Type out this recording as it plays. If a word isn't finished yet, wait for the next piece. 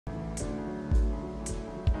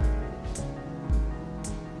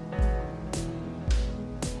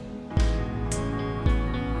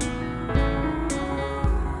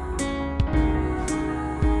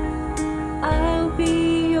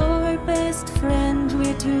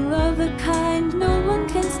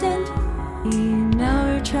In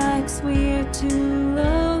our tracks we're two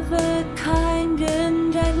of a kind,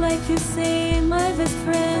 and I'd like to say, my best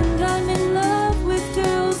friend, I'm in love with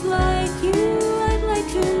girls like you. I'd like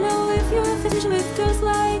to know if your fetish with girls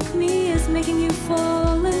like me is making you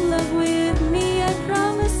fall in love with me. I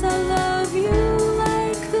promise I'll love you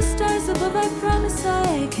like the stars above. I promise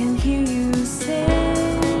I can hear you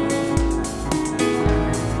say,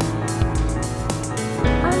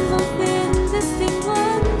 I'm both in this thing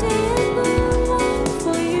one day and the one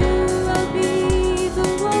for you. I'll be the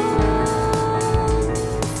one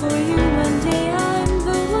for you one day. I'm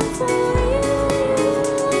the one for you.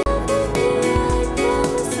 Love with me, I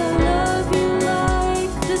promise I'll love you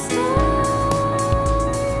like the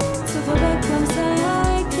stars above. I promise I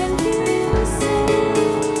can hear you say,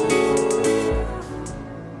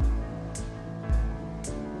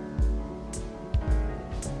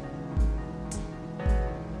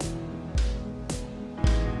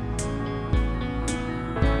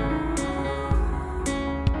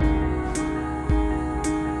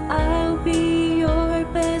 I'll be your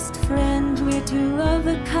best friend. We're two of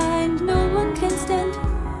a kind no one can stand.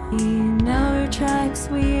 In our tracks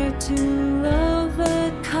we're two of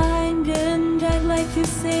a kind, and I'd like to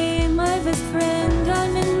say, my best friend,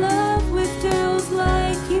 I'm in love with girls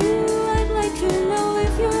like you. I'd like to know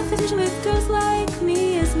if your fetish with girls like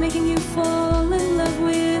me is making you fall in love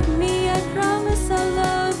with me. I promise I'll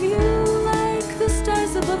love you like the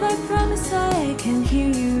stars above. I promise I can hear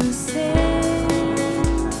you say,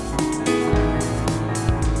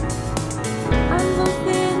 I'm both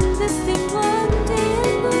in this thing one day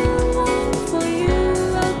and the one for you.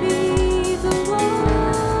 I'll be the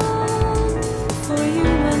one for you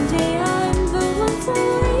one day. I'm the one for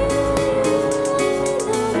you. I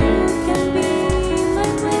know you can be my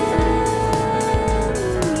man.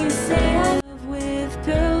 You say I love with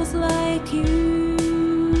girls like you.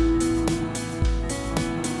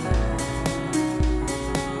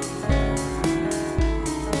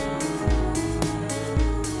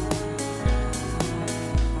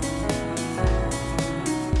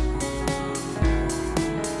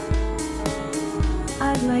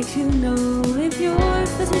 I'd like to know if your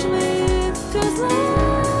fetish with girls like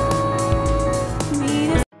me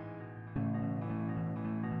is.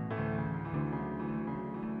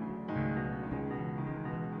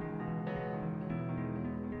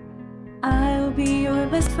 I'll be your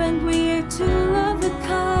best friend. We're two of a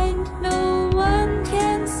kind no one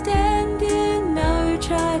can stand. In our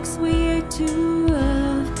tracks we're two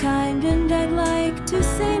of kind, and I'd like to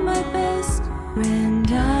say, my best friend,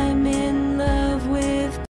 I'm in love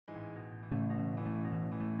with.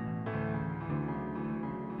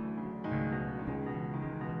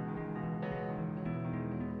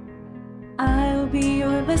 I'll be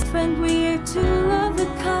your best friend. We're two of a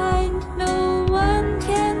kind no one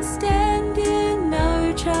can stand. In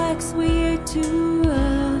our tracks we're two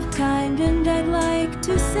of kind, and I'd like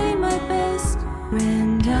to say, my best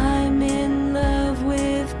friend, I'm in love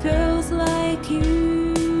with girls like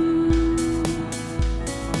you.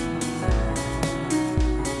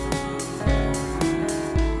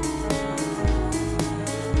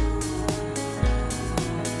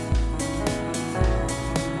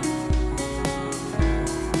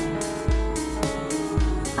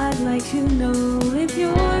 I'd like to know if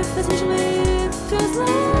your fetish with girls like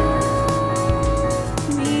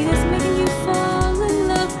me is making you fall in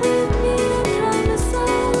love with me. I promise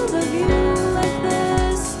I'll love you like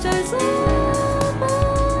the stars above.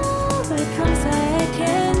 I promise I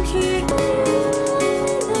can hear you. I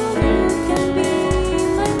know you can be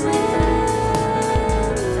my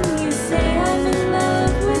man. You say I'm in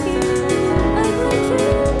love with you. I'd like to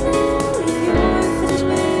know if your fetish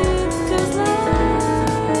with girls like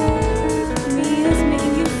me is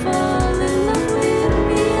making you fall in love with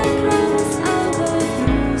me. I promise I'll love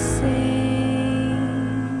you say,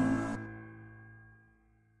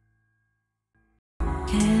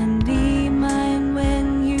 can be mine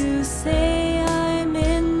when you say I'm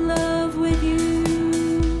in love with you.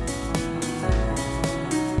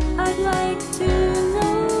 I'd like to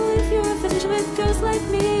know if your fetish with girls like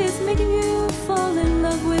me is making you fall in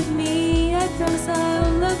love with me. I promise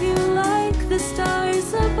I'll love you like the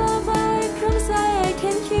stars above. I promise I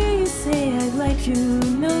can hear you say, I'd like to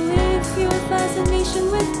know if your fascination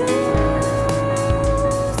with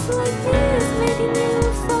girls like me is making you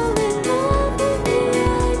fall in love with me. I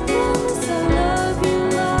promise I'll love you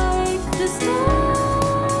like the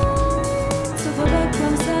stars above. I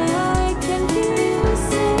promise I can hear you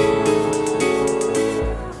say,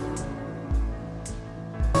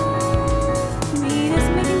 me is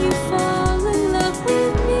making you fall in love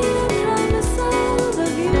with me. I promise I'll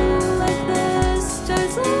love you like the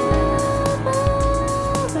stars above.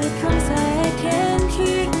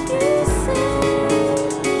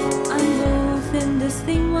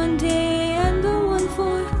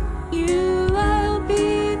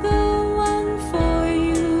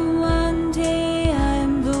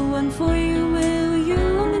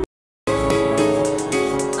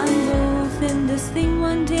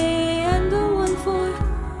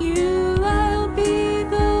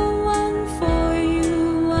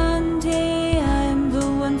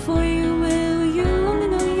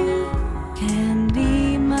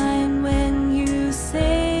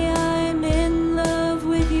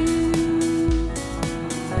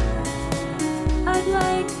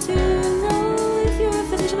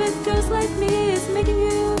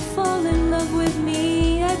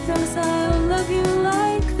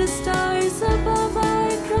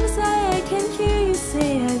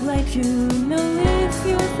 You know if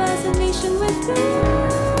your fascination with